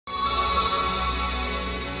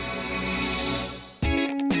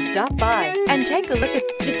stop by and take a look at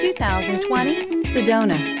the 2020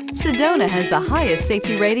 Sedona. Sedona has the highest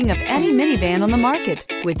safety rating of any minivan on the market.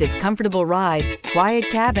 With its comfortable ride,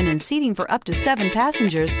 quiet cabin, and seating for up to 7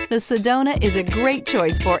 passengers, the Sedona is a great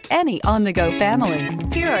choice for any on-the-go family.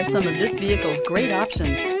 Here are some of this vehicle's great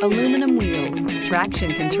options: aluminum wheels,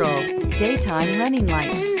 traction control, daytime running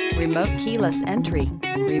lights, remote keyless entry,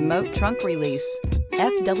 remote trunk release,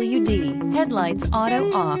 FWD, headlights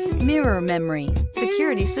auto off, mirror memory,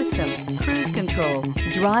 security system, cruise control.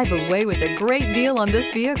 Drive away with a great deal on this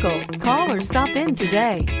vehicle. Call or stop in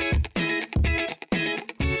today.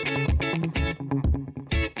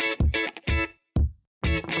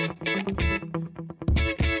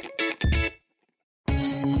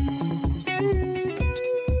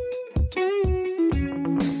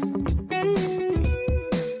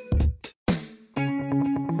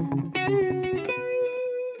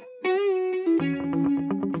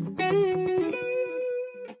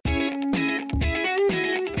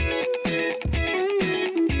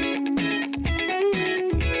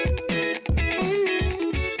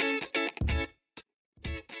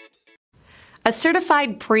 A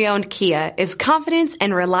certified pre-owned Kia is confidence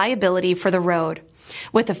and reliability for the road.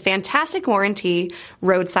 With a fantastic warranty,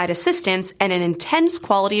 roadside assistance, and an intense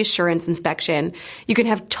quality assurance inspection, you can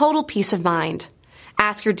have total peace of mind.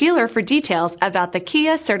 Ask your dealer for details about the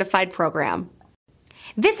Kia Certified program.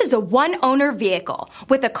 This is a one-owner vehicle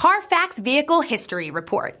with a Carfax Vehicle History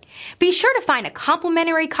Report. Be sure to find a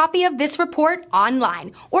complimentary copy of this report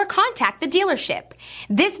online or contact the dealership.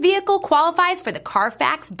 This vehicle qualifies for the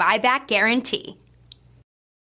Carfax Buyback Guarantee.